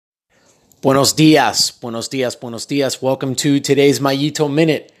Buenos dias, buenos dias, buenos dias. Welcome to today's Mayito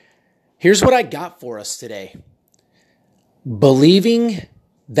Minute. Here's what I got for us today. Believing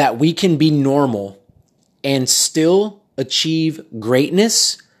that we can be normal and still achieve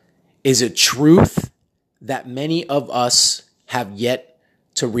greatness is a truth that many of us have yet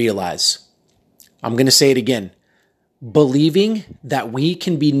to realize. I'm going to say it again. Believing that we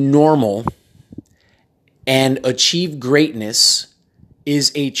can be normal and achieve greatness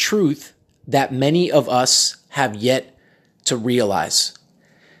is a truth that many of us have yet to realize.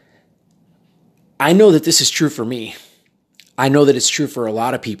 I know that this is true for me. I know that it's true for a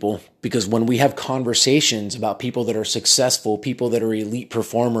lot of people because when we have conversations about people that are successful, people that are elite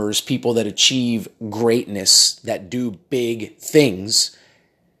performers, people that achieve greatness, that do big things,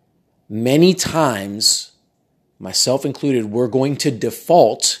 many times, myself included, we're going to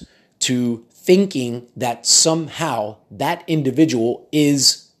default to thinking that somehow that individual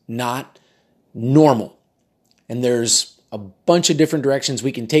is not normal. And there's a bunch of different directions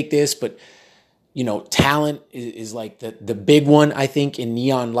we can take this, but talent is like the big one, I think, in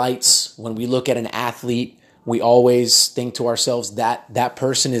neon lights. When we look at an athlete, we always think to ourselves that that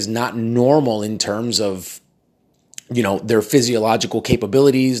person is not normal in terms of, their physiological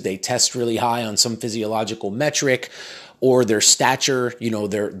capabilities. They test really high on some physiological metric, or their stature,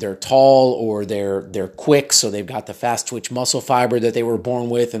 they're tall or they're quick. So they've got the fast twitch muscle fiber that they were born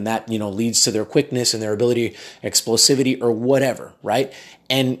with. And that, leads to their quickness and their ability, explosivity or whatever. Right.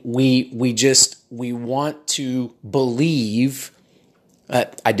 And we want to believe.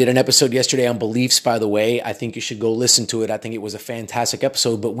 I did an episode yesterday on beliefs, by the way. I think you should go listen to it. I think it was a fantastic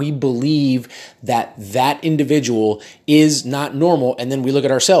episode, but we believe that that individual is not normal. And then we look at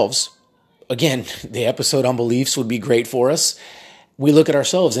ourselves. Again, the episode on beliefs would be great for us. We look at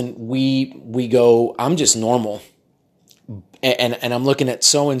ourselves and we go, I'm just normal. And I'm looking at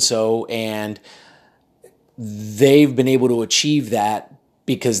so-and-so and they've been able to achieve that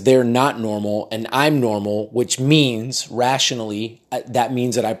because they're not normal and I'm normal, which means rationally, that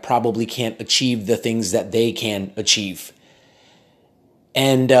means that I probably can't achieve the things that they can achieve.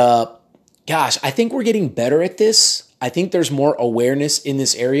 And I think we're getting better at this. I think there's more awareness in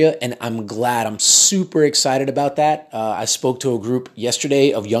this area, and I'm glad. I'm super excited about that. I spoke to a group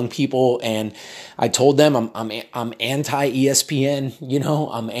yesterday of young people, and I told them I'm anti ESPN.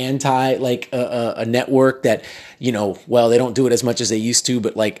 I'm anti a network that they don't do it as much as they used to,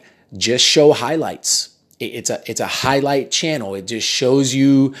 but just show highlights. It's a highlight channel. It just shows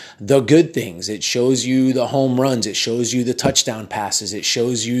you the good things. It shows you the home runs. It shows you the touchdown passes. It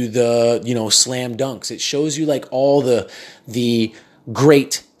shows you the, slam dunks. It shows you all the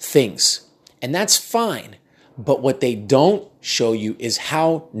great things. And that's fine. But what they don't show you is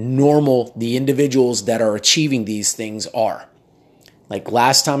how normal the individuals that are achieving these things are.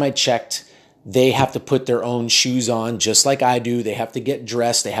 Last time I checked, they have to put their own shoes on just like I do. They have to get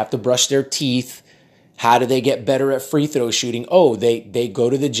dressed. They have to brush their teeth. How do they get better at free throw shooting? Oh, they go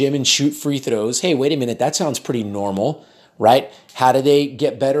to the gym and shoot free throws. Hey, wait a minute. That sounds pretty normal, right? How do they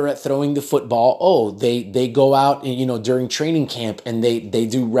get better at throwing the football? Oh, they go out, during training camp and they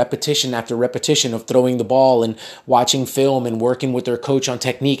do repetition after repetition of throwing the ball and watching film and working with their coach on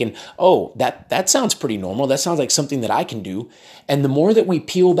technique. And that sounds pretty normal. That sounds like something that I can do. And the more that we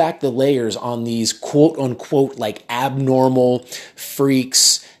peel back the layers on these quote unquote abnormal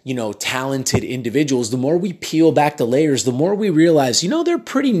freaks, talented individuals, the more we peel back the layers, the more we realize, they're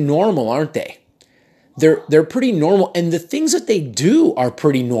pretty normal, aren't they? They're pretty normal. And the things that they do are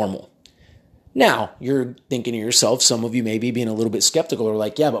pretty normal. Now, you're thinking to yourself, some of you may be being a little bit skeptical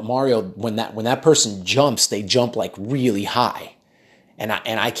or yeah, but Mario, when that person jumps, they jump really high. And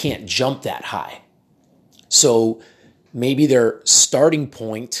I can't jump that high. So maybe their starting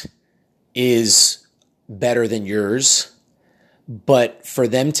point is better than yours. But for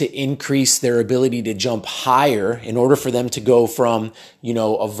them to increase their ability to jump higher, in order for them to go from,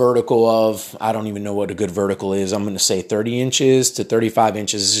 a vertical of, I don't even know what a good vertical is. I'm going to say 30 inches to 35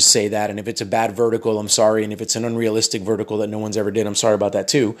 inches. Let's just say that. And if it's a bad vertical, I'm sorry. And if it's an unrealistic vertical that no one's ever did, I'm sorry about that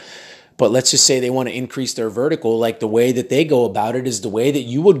too. But let's just say they want to increase their vertical. The way that they go about it is the way that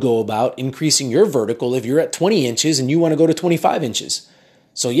you would go about increasing your vertical if you're at 20 inches and you want to go to 25 inches.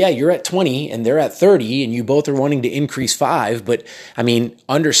 So yeah, you're at 20 and they're at 30 and you both are wanting to increase 5. But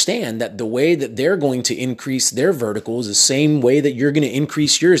understand that the way that they're going to increase their vertical is the same way that you're going to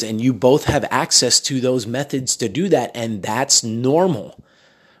increase yours. And you both have access to those methods to do that. And that's normal,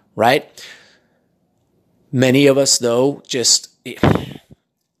 right? Many of us though,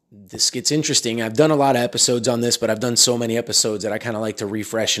 this gets interesting. I've done a lot of episodes on this, but I've done so many episodes that I kind of like to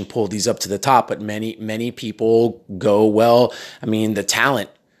refresh and pull these up to the top. But many people go, the talent,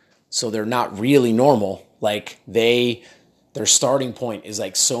 So they're not really normal. Like their starting point is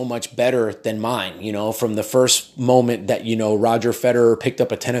like so much better than mine, from the first moment that, Roger Federer picked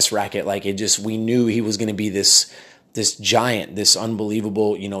up a tennis racket, like we knew he was going to be this giant, this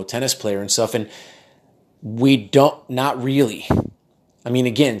unbelievable, tennis player and stuff. And we don't, not really. I mean,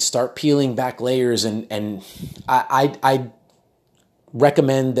 again, start peeling back layers and I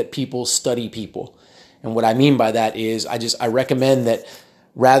recommend that people study people. And what I mean by that is I recommend that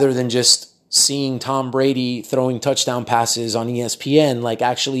rather than just seeing Tom Brady throwing touchdown passes on ESPN, like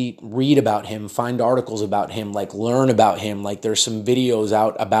actually read about him, find articles about him, like learn about him. Like there's some videos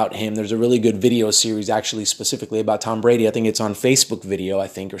out about him. There's a really good video series actually specifically about Tom Brady. I think it's on Facebook Video,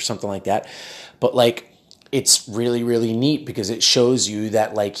 or something like that. But like, it's really, really neat because it shows you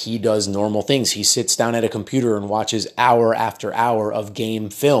that like he does normal things. He sits down at a computer and watches hour after hour of game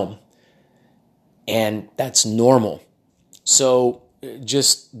film. And that's normal. So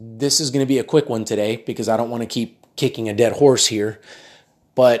this is going to be a quick one today because I don't want to keep kicking a dead horse here.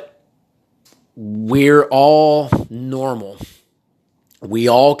 But we're all normal. We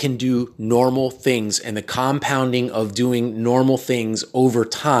all can do normal things. And the compounding of doing normal things over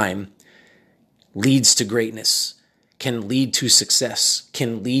time leads to greatness, can lead to success,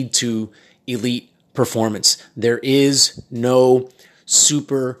 can lead to elite performance. There is no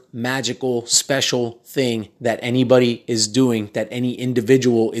super magical special thing that anybody is doing, that any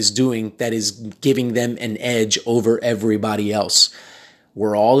individual is doing that is giving them an edge over everybody else.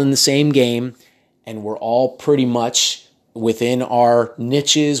 We're all in the same game and we're all pretty much within our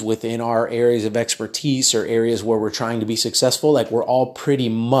niches, within our areas of expertise or areas where we're trying to be successful. Like we're all pretty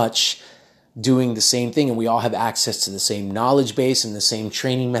much doing the same thing and we all have access to the same knowledge base and the same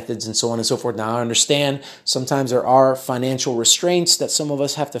training methods and so on and so forth. Now I understand sometimes there are financial restraints that some of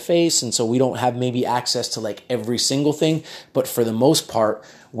us have to face and so we don't have maybe access to like every single thing, but for the most part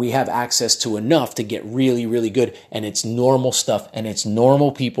we have access to enough to get really, really good, and it's normal stuff and it's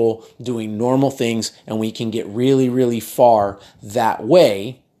normal people doing normal things and we can get really, really far that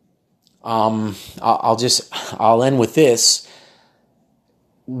way. I'll end with this.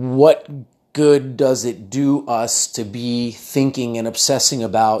 What good does it do us to be thinking and obsessing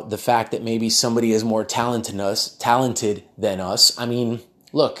about the fact that maybe somebody is more talented than us? I mean,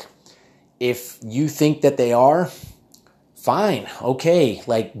 look, if you think that they are, fine, okay,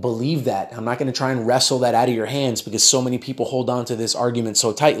 like believe that. I'm not going to try and wrestle that out of your hands because so many people hold on to this argument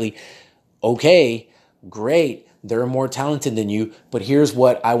so tightly. Okay, great, they're more talented than you, but here's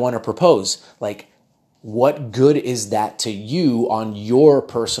what I want to propose. Like, what good is that to you on your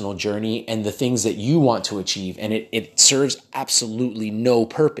personal journey and the things that you want to achieve? And it serves absolutely no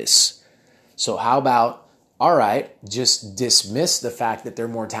purpose. So how about, all right, just dismiss the fact that they're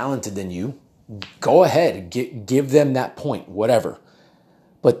more talented than you. Go ahead, give them that point, whatever.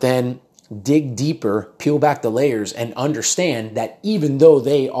 But then dig deeper, peel back the layers, and understand that even though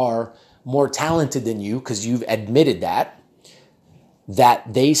they are more talented than you, because you've admitted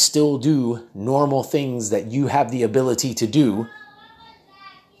that they still do normal things that you have the ability to do.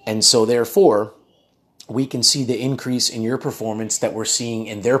 And so therefore, we can see the increase in your performance that we're seeing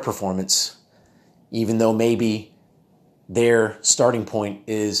in their performance, even though maybe their starting point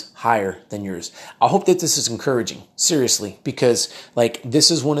is higher than yours. I hope that this is encouraging, seriously, because like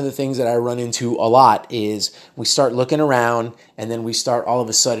this is one of the things that I run into a lot is we start looking around and then we start all of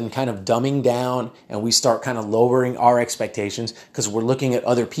a sudden kind of dumbing down and we start kind of lowering our expectations because we're looking at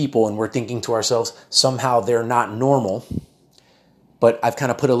other people and we're thinking to ourselves, somehow they're not normal. But I've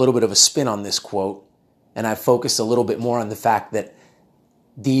kind of put a little bit of a spin on this quote and I've focused a little bit more on the fact that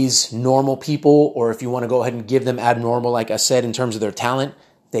these normal people, or if you want to go ahead and give them abnormal, like I said, in terms of their talent,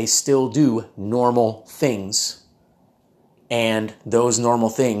 they still do normal things. And those normal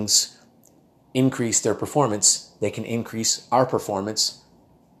things increase their performance. They can increase our performance.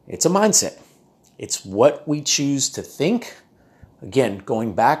 It's a mindset. It's what we choose to think. Again,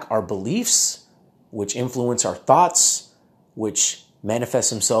 going back, our beliefs, which influence our thoughts, which manifest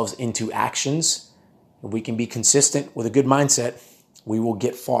themselves into actions. If we can be consistent with a good mindset, we will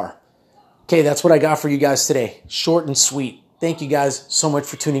get far. Okay, that's what I got for you guys today. Short and sweet. Thank you guys so much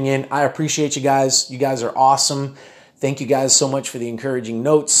for tuning in. I appreciate you guys. You guys are awesome. Thank you guys so much for the encouraging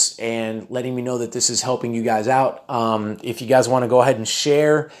notes and letting me know that this is helping you guys out. If you guys want to go ahead and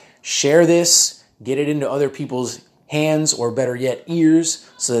share this, get it into other people's hands, or better yet, ears,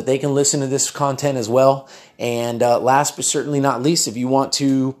 so that they can listen to this content as well. And last but certainly not least, if you want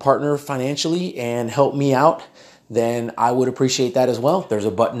to partner financially and help me out, then I would appreciate that as well. There's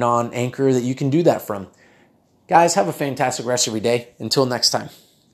a button on Anchor that you can do that from. Guys, have a fantastic rest of your day. Until next time.